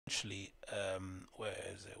essentially, where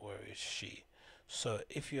is it? Where is she? So,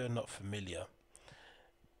 if you're not familiar,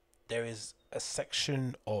 there is a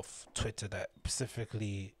section of Twitter that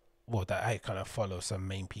specifically, well, that I kind of follow some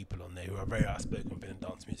main people on there who are very outspoken within the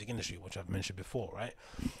dance music industry, which I've mentioned before, right?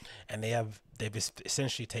 And they've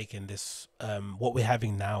essentially taken this, what we're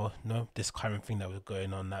having now, no, this current thing that we're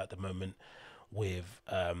going on now at the moment with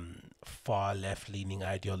far left leaning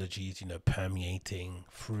ideologies, permeating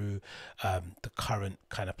through the current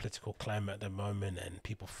kind of political climate at the moment, and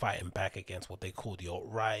people fighting back against what they call the alt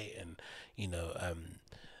right, and you know um,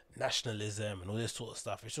 nationalism and all this sort of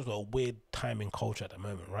stuff. It's just a weird time in culture at the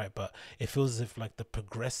moment, right? But it feels as if like the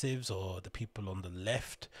progressives or the people on the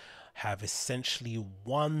left have essentially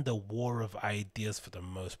won the war of ideas for the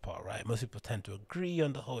most part, right? Most people tend to agree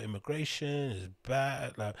on the whole immigration is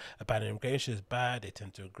bad, like about immigration is bad. They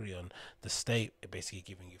tend to agree on the state basically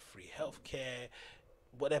giving you free healthcare,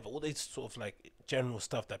 whatever, all these sort of like general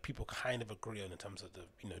stuff that people kind of agree on in terms of the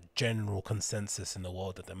general consensus in the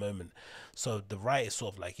world at the moment. So the right is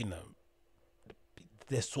sort of like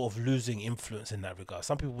they're sort of losing influence in that regard.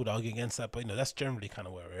 Some people would argue against that, but that's generally kind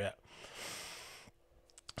of where we're at.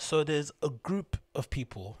 So there's a group of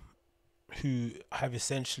people who have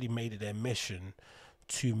essentially made it their mission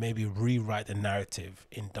to maybe rewrite the narrative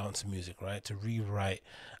in dance music, right? To rewrite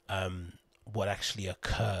what actually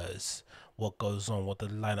occurs, what goes on, what the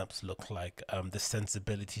lineups look like, the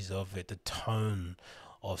sensibilities of it, the tone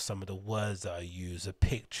of some of the words that are used, the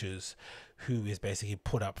pictures, who is basically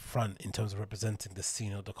put up front in terms of representing the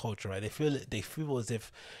scene or the culture, right? They feel as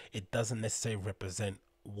if it doesn't necessarily represent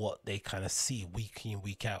what they kind of see week in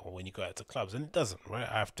week out or when you go out to clubs, and it doesn't, right?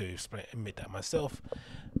 I have to admit that myself.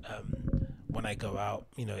 When I go out,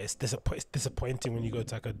 it's disappointing when you go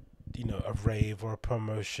to like a rave or a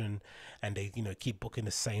promotion, and they keep booking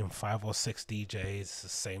the same 5 or 6 DJs. It's the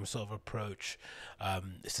same sort of approach.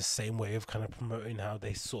 It's the same way of kind of promoting how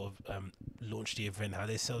they sort of launch the event, how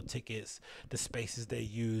they sell tickets, the spaces they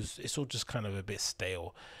use. It's all just kind of a bit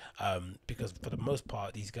stale, because for the most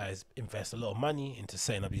part these guys invest a lot of money into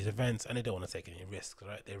setting up these events, and they don't want to take any risks,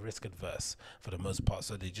 right? They're risk adverse for the most part,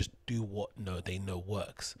 so they just do what they know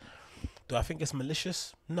works. Do I think it's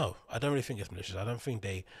malicious? No, I don't really think it's malicious. I don't think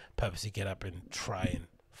they purposely get up and try and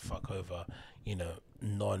fuck over,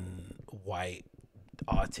 non-white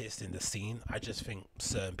artists in the scene. I just think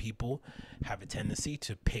certain people have a tendency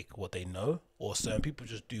to pick what they know, or certain people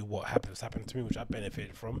just do what happened to me, which I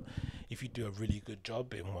benefited from. If you do a really good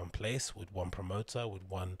job in one place with one promoter, with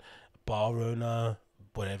one bar owner,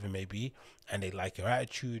 whatever it may be, and they like your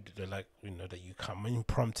attitude, they like that you come in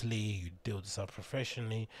promptly, you deal with stuff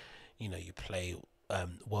professionally, you play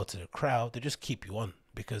well to the crowd, they just keep you on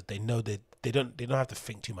because they know that they don't have to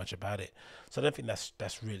think too much about it. So I don't think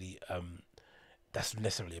that's really that's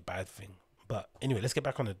necessarily a bad thing. But anyway, let's get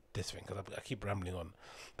back on to this thing because I keep rambling on.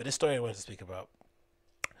 But this story I wanted to speak about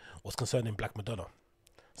was concerning Black Madonna.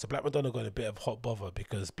 So Black Madonna got a bit of hot bother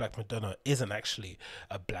because Black Madonna isn't actually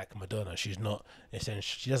a Black Madonna. She's not. Essentially,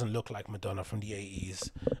 she doesn't look like Madonna from the 80s,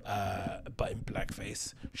 but in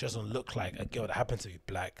blackface. She doesn't look like a girl that happens to be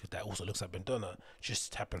black that also looks like Madonna. She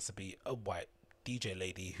just happens to be a white DJ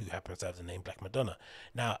lady who happens to have the name Black Madonna.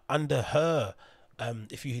 Now, under her,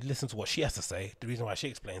 if you listen to what she has to say, the reason why she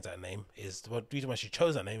explains that name is the reason why she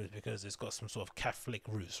chose that name is because it's got some sort of Catholic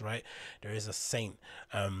roots, right? There is a saint,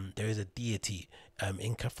 there is a deity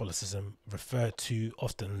in Catholicism referred to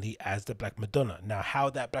oftenly as the Black Madonna. Now,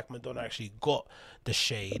 how that Black Madonna actually got the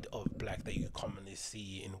shade of black that you commonly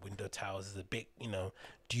see in window towers is a bit,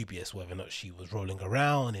 dubious. Whether or not she was rolling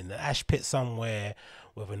around in the ash pit somewhere,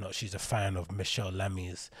 whether or not she's a fan of Michelle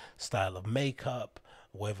Lamy's style of makeup,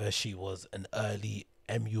 whether she was an early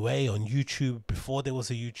MUA on YouTube before there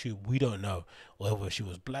was a YouTube, we don't know. Or whether she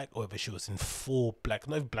was black, or whether she was in full black,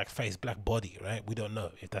 not even black face, black body, right? We don't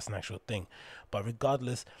know if that's an actual thing. But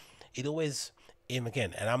regardless, it always,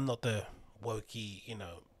 again, and I'm not the wokey,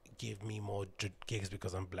 give me more gigs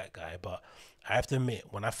because I'm black guy, but I have to admit,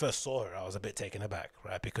 when I first saw her, I was a bit taken aback,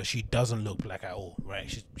 right? Because she doesn't look black at all,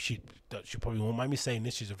 right? She probably won't mind me saying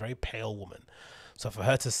this. She's a very pale woman. So for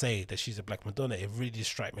her to say that she's a Black Madonna, it really did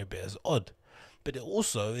strike me a bit as odd. But it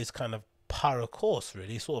also is kind of par a course,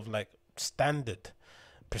 really, sort of like standard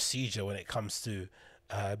procedure when it comes to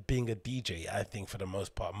being a DJ. I think for the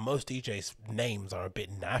most part, most DJs' names are a bit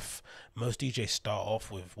naff. Most DJs start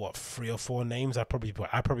off with what, 3 or 4 names. I probably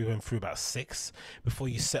went through about 6 before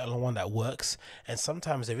you settle on one that works. And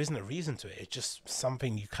sometimes there isn't a reason to it. It's just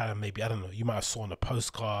something you kind of maybe, I don't know, you might have saw on a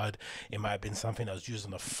postcard. It might have been something that was used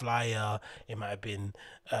on a flyer. It might have been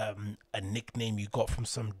a nickname you got from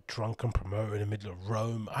some drunken promoter in the middle of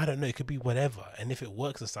Rome. I don't know. It could be whatever. And if it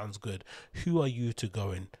works, it sounds good. Who are you to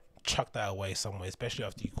go and chuck that away somewhere, especially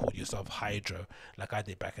after you called yourself Hydro like I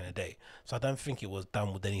did back in the day. So I don't think it was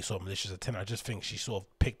done with any sort of malicious intent. I just think she sort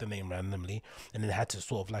of picked the name randomly and then had to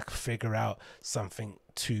sort of like figure out something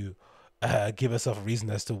to give herself a reason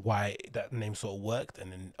as to why that name sort of worked.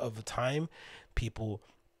 And then over time, people,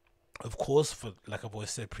 of course, for like I've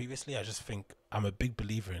always said previously, I just think I'm a big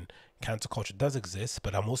believer in cancel culture does exist,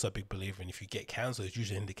 but I'm also a big believer in if you get cancelled, it's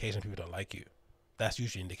usually an indication people don't like you. That's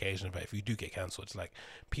usually an indication of it. If you do get cancelled, it's like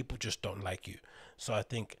people just don't like you. So I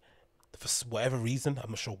think for whatever reason,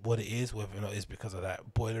 I'm not sure what it is, whether or not it's because of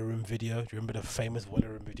that boiler room video. Do you remember the famous boiler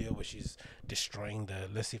room video where she's destroying the,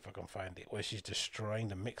 let's see if I can find it, where she's destroying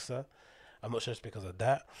the mixer? I'm not sure it's because of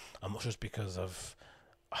that. I'm not sure it's because of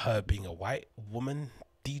her being a white woman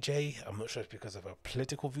DJ. I'm not sure it's because of her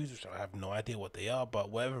political views, which I have no idea what they are, but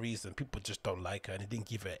whatever reason, people just don't like her, and it didn't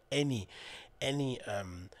give her any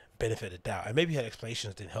benefit of the doubt. And maybe her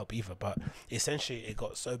explanations didn't help either, but essentially it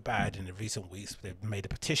got so bad in the recent weeks. They made a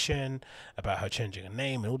petition about her changing her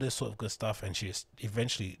name and all this sort of good stuff, and she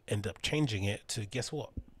eventually ended up changing it to, guess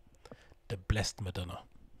what? The Blessed Madonna.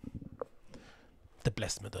 The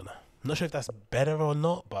Blessed Madonna. I'm not sure if that's better or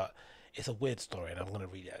not, but it's a weird story, and I'm going to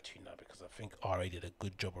read it out to you now because I think RA did a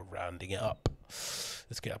good job of rounding it up.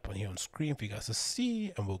 Let's get up on here on screen for you guys to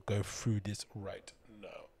see, and we'll go through this right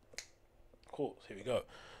now. Cool, here we go.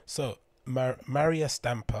 So, Maria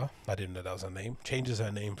Stamper, I didn't know that was her name, changes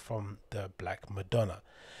her name from the Black Madonna.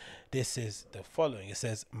 This is the following. It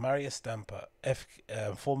says, Maria Stamper,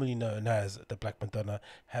 formerly known as the Black Madonna,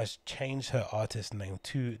 has changed her artist name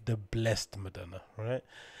to the Blessed Madonna, right?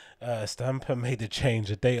 Stamper made the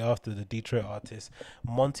change a day after the Detroit artist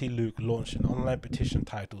Monty Luke launched an online petition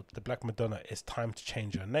titled "The Black Madonna, It's Time to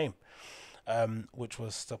Change Your Name," which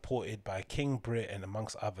was supported by King Brit and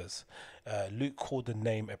amongst others. Luke called the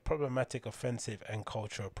name a problematic, offensive, and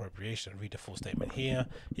cultural appropriation. Read the full statement here.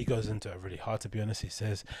 He goes into it really hard, to be honest. He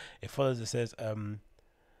says, it follows, it says,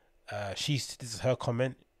 this is her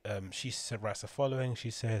comment. She writes the following. She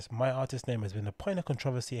says, "My artist name has been a point of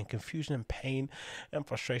controversy and confusion and pain and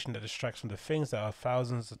frustration that distracts from the things that are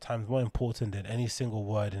thousands of times more important than any single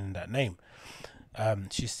word in that name."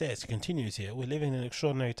 She says, continues here, "We're living in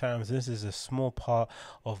extraordinary times. This is a small part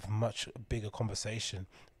of much bigger conversation,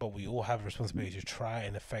 but we all have a responsibility to try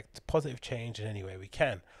and affect positive change in any way we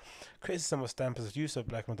can." Criticism of Stamper's use of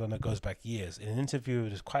Black Madonna goes back years. In an interview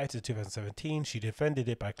with Quiet in 2017, she defended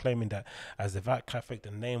it by claiming that as devout Catholic, the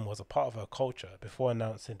name was a part of her culture. Before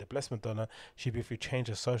announcing the Blessed Madonna, she briefly changed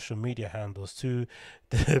her social media handles to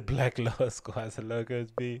the Black Law School as the logos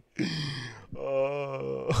be.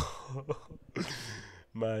 Oh,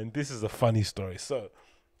 man, this is a funny story. So,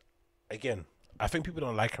 again, I think people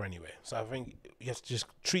don't like her anyway. So I think you have to just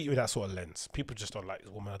treat it with that sort of lens. People just don't like this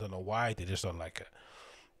woman. I don't know why. They just don't like her.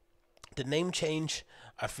 The name change,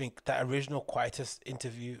 I think that original Quietest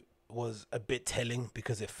interview was a bit telling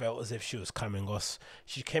because it felt as if she was coming off.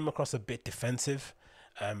 She came across a bit defensive,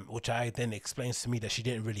 which then explains to me that she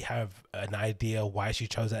didn't really have an idea why she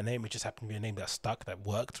chose that name. It just happened to be a name that stuck, that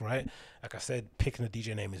worked, right? Like I said, picking a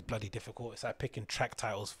DJ name is bloody difficult. It's like picking track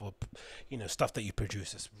titles for, stuff that you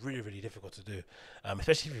produce. It's really, really difficult to do,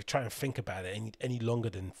 especially if you try and think about it any longer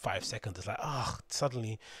than 5 seconds. It's like,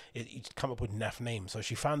 suddenly you come up with naff names. So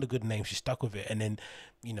she found a good name, she stuck with it, and then,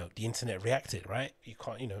 the internet reacted, right? You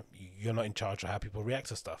can't, you're not in charge of how people react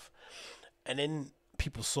to stuff. And then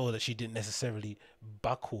people saw that she didn't necessarily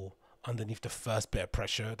buckle underneath the first bit of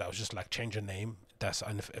pressure. That was just like, change your name, that's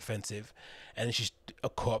offensive. And then she's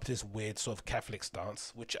co-opted this weird sort of Catholic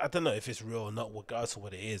stance, which I don't know if it's real or not, regardless of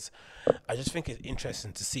what it is. I just think it's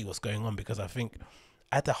interesting to see what's going on, because I think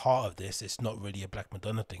at the heart of this, it's not really a Black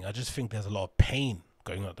Madonna thing. I just think there's a lot of pain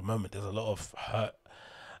going on at the moment. There's a lot of hurt,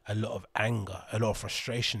 a lot of anger, a lot of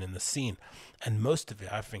frustration in the scene. And most of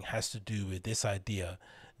it, I think, has to do with this idea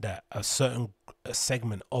that a certain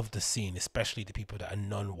segment of the scene, especially the people that are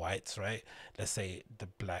non-whites, right? Let's say the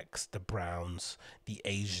blacks, the browns, the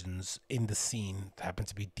Asians in the scene happen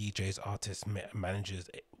to be DJs, artists, managers,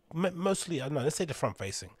 mostly, I don't know, let's say the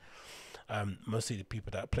front-facing. Mostly the people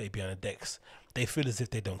that play behind the decks, they feel as if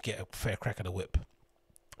they don't get a fair crack of the whip.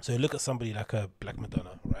 So you look at somebody like a Black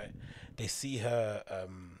Madonna, right? They see her, let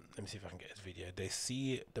me see if I can get this video. They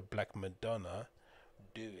see the Black Madonna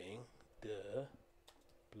doing the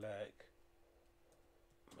Black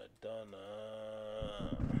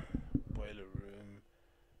Madonna boiler room,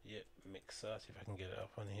 mixer. See if I can get it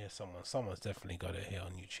up on here. Someone's definitely got it here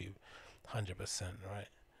on YouTube, 100%, right?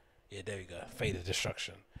 Yeah, there we go. Fade of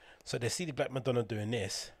Destruction. So they see the Black Madonna doing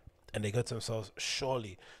this, and they go to themselves,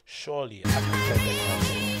 surely I can play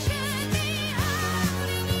that.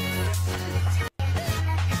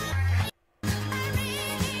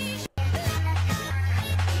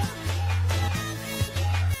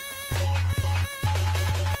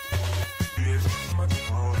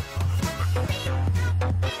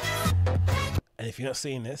 you're not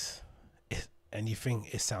seeing this, and you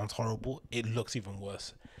think it sounds horrible, it looks even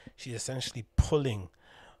worse. She's essentially pulling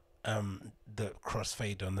the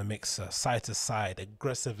crossfader on the mixer side to side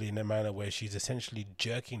aggressively in a manner where she's essentially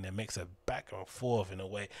jerking the mixer back and forth in a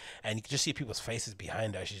way, and you can just see people's faces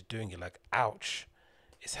behind her. She's doing it like, ouch.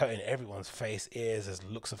 It's hurting everyone's face, ears. There's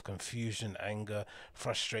looks of confusion, anger,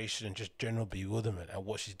 frustration, and just general bewilderment at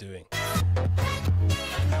what she's doing.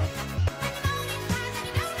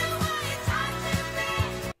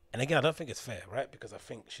 And again, I don't think it's fair, right? Because I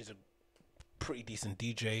think she's a pretty decent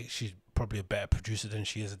DJ. She's probably a better producer than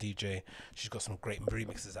she is a DJ. She's got some great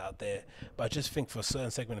remixes out there. But I just think for a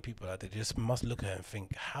certain segment of people out there, they just must look at her and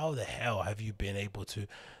think, how the hell have you been able to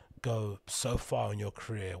go so far in your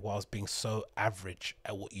career whilst being so average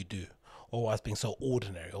at what you do, or whilst being so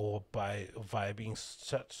ordinary, or via being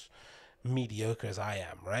such mediocre as I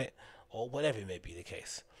am, right? Or whatever it may be the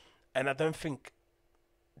case. And I don't think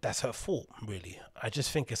that's her fault, really. I just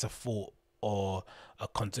think it's a fault or a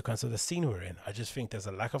consequence of the scene we're in. I just think there's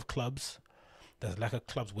a lack of clubs. There's a lack of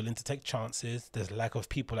clubs willing to take chances. There's a lack of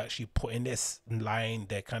people actually putting this line,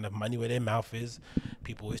 their kind of money where their mouth is.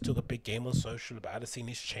 People always talk a big game on social about how the scene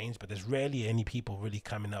has changed, but there's rarely any people really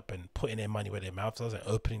coming up and putting their money where their mouth is and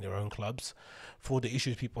opening their own clubs. For the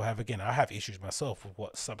issues people have, again, I have issues myself with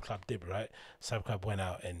what Sub Club did, right? Sub Club went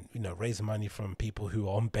out and, raised money from people who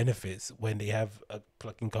are on benefits when they have a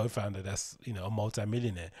fucking co-founder that's, a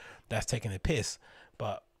multi-millionaire. That's taking a piss.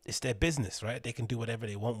 But it's their business, right? They can do whatever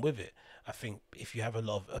they want with it. I think if you have a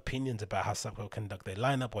lot of opinions about how Sub Club conduct their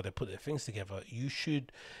lineup or they put their things together, you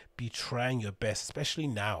should be trying your best, especially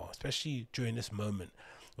now, especially during this moment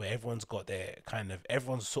where everyone's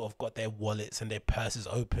sort of got their wallets and their purses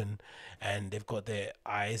open, and they've got their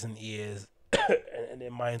eyes and ears and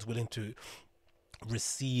their minds willing to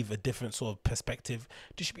receive a different sort of perspective.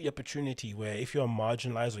 There should be opportunity where if you're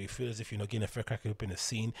marginalized or you feel as if you're not getting a fair crack up in the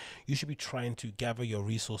scene, you should be trying to gather your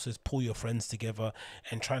resources, pull your friends together,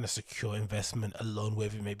 and trying to secure investment alone,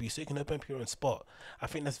 wherever it may be, so you can open up your own spot. I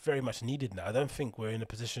think that's very much needed now. I don't think we're in a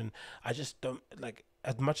position, I just don't like,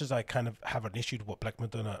 as much as I kind of have an issue with what Black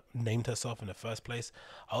Madonna named herself in the first place,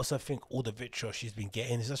 I also think all the vitriol she's been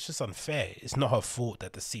getting is just unfair. It's not her fault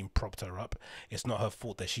that the scene propped her up. It's not her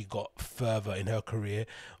fault that she got further in her career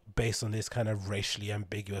based on this kind of racially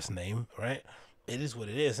ambiguous name, right? It is what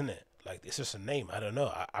it is, isn't it? Like, it's just a name. I don't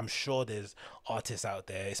know. I'm sure there's artists out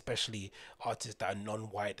there, especially artists that are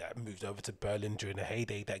non-white, that moved over to Berlin during the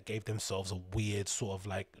heyday, that gave themselves a weird sort of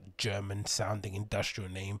like German-sounding industrial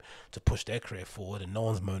name to push their career forward, and no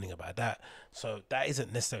one's moaning about that. So that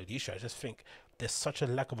isn't necessarily the issue. I just think there's such a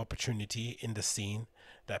lack of opportunity in the scene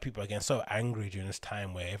that people are getting so angry during this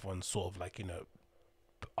time where everyone's sort of like,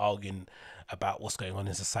 arguing about what's going on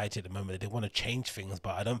in society at the moment. They want to change things,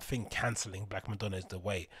 but I don't think cancelling Black Madonna is the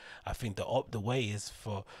way. I think the way is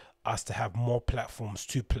for us to have more platforms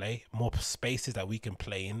to play, more spaces that we can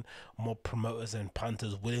play in, more promoters and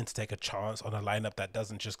punters willing to take a chance on a lineup that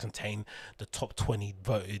doesn't just contain the top 20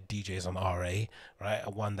 voted DJs on RA,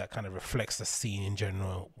 right? One that kind of reflects the scene in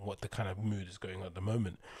general, what the kind of mood is going on at the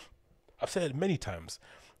moment. I've said it many times.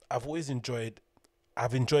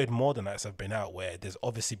 I've enjoyed more the nights I've been out where there's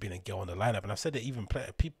obviously been a girl on the lineup, and I've said it even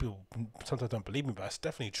people sometimes don't believe me, but it's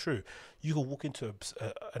definitely true. You can walk into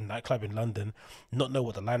a nightclub in London, not know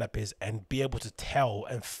what the lineup is, and be able to tell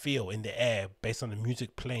and feel in the air based on the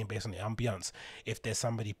music playing, based on the ambience, if there's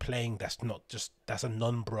somebody playing that's a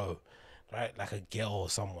non-bro, right? Like a girl or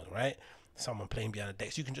someone, right? Someone playing behind the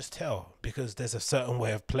decks, you can just tell because there's a certain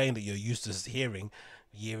way of playing that you're used to hearing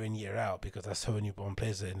year in, year out, because that's how anyone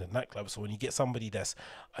plays it in the nightclub. So when you get somebody that's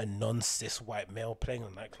a non-cis white male playing in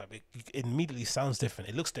a nightclub, it immediately sounds different.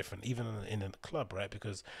 It looks different, even in a club, right?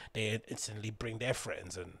 Because they instantly bring their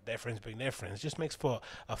friends and their friends bring their friends. It just makes for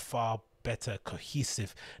a far better,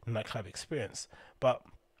 cohesive nightclub experience. But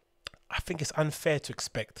I think it's unfair to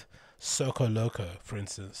expect Circo Loco, for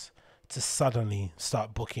instance, to suddenly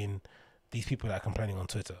start booking these people that are complaining on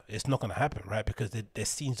Twitter. It's not going to happen, right? Because their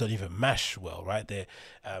scenes don't even mash well, right?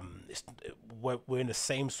 We're in the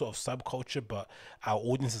same sort of subculture, but our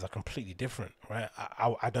audiences are completely different, right?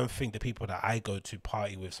 I don't think the people that I go to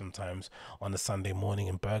party with sometimes on a Sunday morning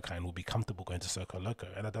in Berghain will be comfortable going to Circo Loco,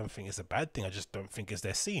 and I don't think it's a bad thing. I just don't think it's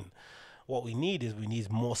their scene. What we need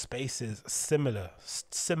more spaces similar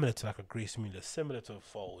to like a Grease Muller, similar to a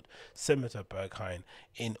Fold, similar to a Berghain,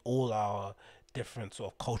 in all our different sort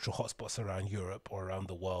of cultural hotspots around Europe or around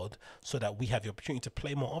the world, so that we have the opportunity to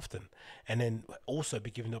play more often, and then also be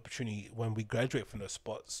given the opportunity when we graduate from those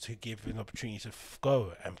spots to give an opportunity to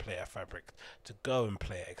go and play at Fabric, to go and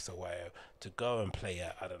play at XOYO, to go and play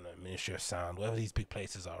at, I don't know, Ministry of Sound, wherever these big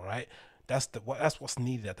places are, right? That's what's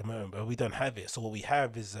needed at the moment, but we don't have it. So what we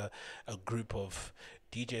have is a group of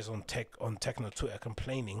DJs on techno Twitter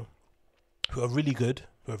complaining, who are really good,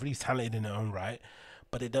 who are really talented in their own right,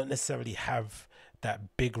 but they don't necessarily have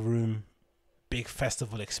that big room, big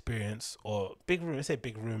festival experience, or big room. Let's say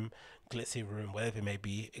big room, glitzy room, whatever it may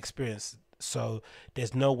be, experience. So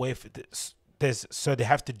there's no way for this. So they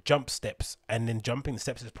have to jump steps, and then jumping the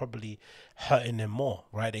steps is probably hurting them more,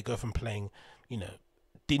 right? They go from playing, you know,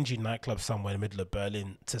 dingy nightclub somewhere in the middle of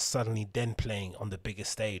Berlin to suddenly then playing on the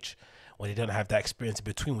biggest stage, when they don't have that experience in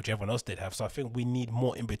between, which everyone else did have. So I think we need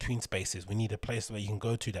more in between spaces. We need a place where you can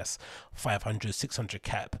go to that's 500, 600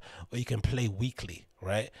 cap, or you can play weekly,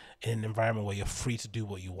 right? In an environment where you're free to do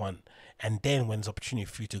what you want. And then when there's opportunity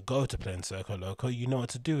for you to go to play in Circo Loco, you know what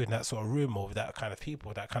to do in that sort of room or with that kind of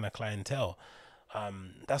people, that kind of clientele.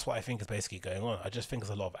 That's what I think is basically going on. I just think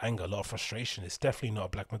there's a lot of anger, a lot of frustration. It's definitely not a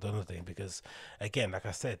Black Madonna thing because, again, like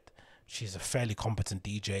I said, she's a fairly competent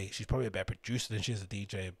DJ. She's probably a better producer than she is a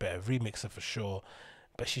DJ, a better remixer for sure.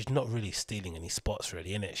 But she's not really stealing any spots, really,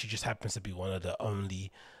 innit? She just happens to be one of the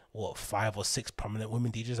only, 5 or 6 prominent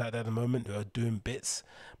women DJs out there at the moment who are doing bits.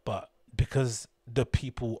 But because the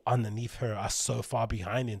people underneath her are so far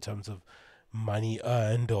behind in terms of money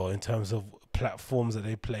earned or in terms of platforms that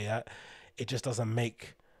they play at, it just doesn't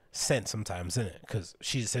make sense sometimes, isn't it? Because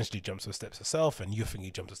she essentially jumps the steps herself, and you think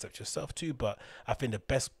you jump the steps yourself too. But I think the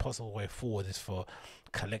best possible way forward is for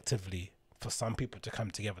collectively, for some people to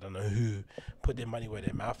come together, I don't know who, put their money where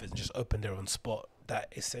their mouth is and just open their own spot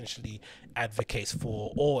that essentially advocates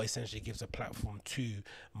for, or essentially gives a platform to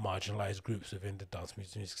marginalized groups within the dance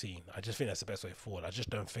music scene. I just think that's the best way forward. I just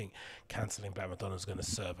don't think cancelling Black Madonna is going to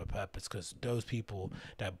serve a purpose, because those people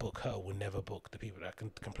that book her will never book the people that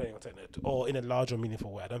can complain on techno, or in a large or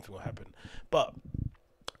meaningful way. I don't think will happen. But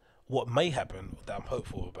what may happen, that I'm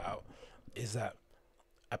hopeful about, is that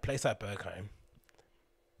a place like Berghain,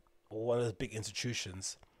 or one of those big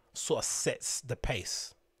institutions, sort of sets the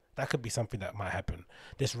pace. That could be something that might happen.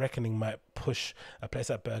 This reckoning might push a place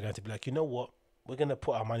like Berghain to be like, you know what? We're going to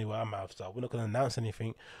put our money where our mouths are. We're not going to announce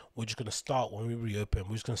anything. We're just going to start when we reopen.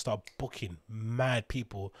 We're just going to start booking mad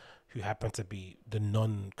people who happen to be the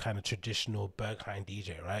non kind of traditional Berghain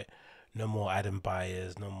DJ, right? No more Adam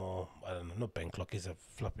Byers, no more, I don't know, not Ben Clock, he's a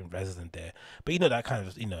flopping resident there. But you know, that kind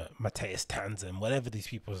of, Mateus Tanzan, whatever these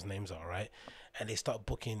people's names are, right? And they start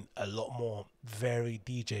booking a lot more varied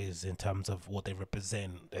DJs in terms of what they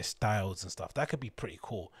represent, their styles and stuff. That could be pretty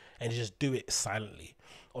cool. And they just do it silently.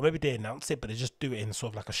 Or maybe they announce it, but they just do it in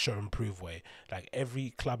sort of like a show and prove way. Like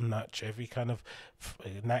every club nutch, every kind of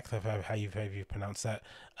knack, how you pronounce that,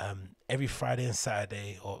 every Friday and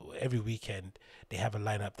Saturday or every weekend, they have a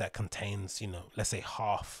lineup that contains, let's say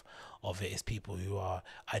half of it is people who are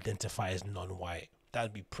identified as non-white. That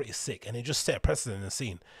would be pretty sick. And it just set a precedent in the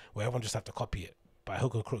scene where everyone just have to copy it. By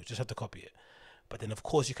hook or crook, just have to copy it. But then, of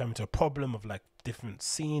course, you come into a problem of like different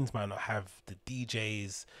scenes might not have the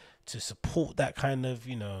DJs to support that kind of,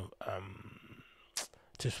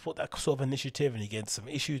 to support that sort of initiative. And you get some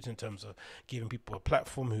issues in terms of giving people a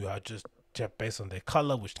platform who are just based on their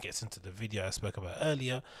color, which gets into the video I spoke about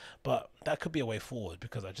earlier. But that could be a way forward,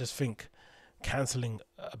 because I just think cancelling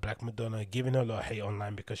Black Madonna, giving her a lot of hate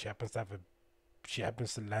online because she happens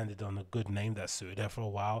to landed on a good name that suited her for a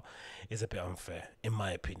while, is a bit unfair, in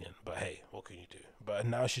my opinion. But hey, what can you do? But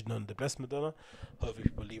now she's known the best Madonna. Hopefully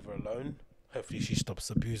people leave her alone. Hopefully she stops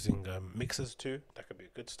abusing mixers too. That could be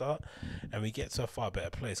a good start. And we get to a far better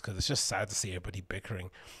place, because it's just sad to see everybody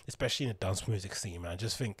bickering, especially in the dance music scene, man. I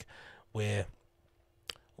just think we're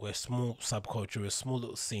a small subculture, we're a small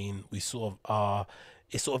little scene. We sort of are,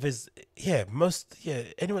 it sort of is,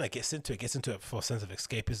 anyone that gets into it for a sense of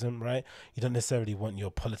escapism, right? You don't necessarily want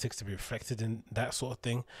your politics to be reflected in that sort of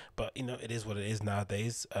thing, but it is what it is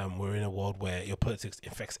nowadays. We're in a world where your politics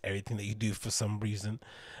affects everything that you do for some reason.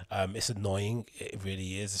 It's annoying, it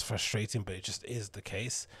really is, it's frustrating, but it just is the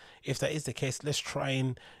case. If that is the case, let's try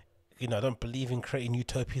and, I don't believe in creating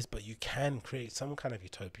utopias, but you can create some kind of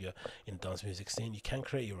utopia in the dance music scene. You can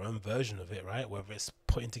create your own version of it, right? Whether it's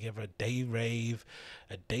putting together a day rave,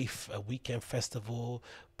 a weekend festival,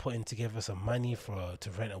 putting together some money to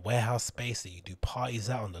rent a warehouse space that you do parties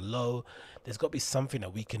out on the low. There's got to be something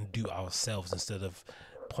that we can do ourselves, instead of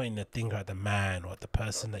pointing the finger at the man or at the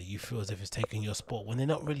person that you feel as if it's taking your spot, when they're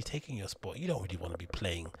not really taking your spot. You don't really want to be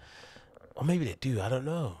playing. Or maybe they do, I don't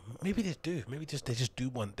know. Maybe they do. Maybe they just do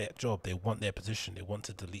want their job. They want their position. They want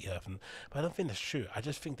to delete her. But I don't think that's true. I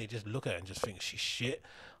just think they just look at it and just think, she's shit.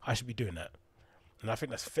 I should be doing that. And I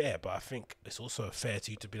think that's fair, but I think it's also fair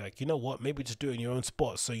to you to be like, you know what, maybe just do it in your own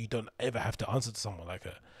spot so you don't ever have to answer to someone like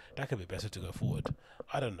her. That could be better to go forward.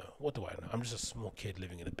 I don't know. What do I know? I'm just a small kid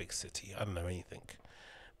living in a big city. I don't know anything.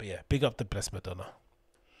 But yeah, big up the blessed Madonna.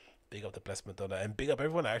 Big up the blessed Madonna. And big up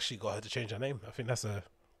everyone that actually got her to change her name. I think that's a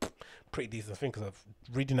pretty decent thing, because I've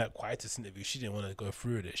reading that Quietus interview, she didn't want to go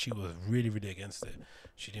through with it. She was really, really against it.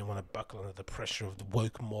 She didn't want to buckle under the pressure of the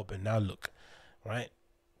woke mob. And now look, right?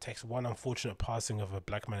 Takes one unfortunate passing of a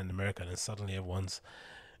black man in America, and then suddenly everyone's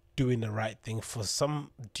doing the right thing for some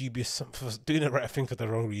dubious, for doing the right thing for the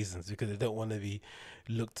wrong reasons, because they don't want to be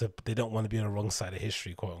looked up. They don't want to be on the wrong side of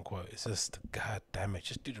history, quote unquote. It's just, god damn it,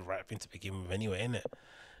 just do the right thing to begin with anyway, innit?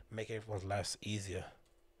 Make everyone's lives easier.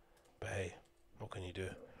 But hey, what can you do?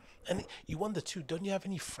 And you wonder too, don't you have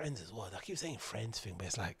any friends as well? I keep saying friends thing, but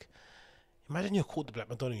it's like, imagine you're called the Black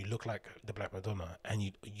Madonna, you look like the Black Madonna, and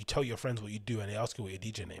you tell your friends what you do, and they ask you what your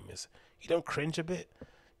DJ name is. You don't cringe a bit?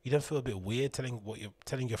 You don't feel a bit weird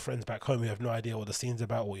telling your friends back home who have no idea what the scene's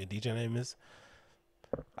about, what your DJ name is?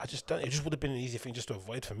 I just don't. It just would have been an easy thing just to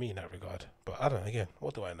avoid for me in that regard. But I don't know. Again,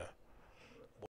 what do I know?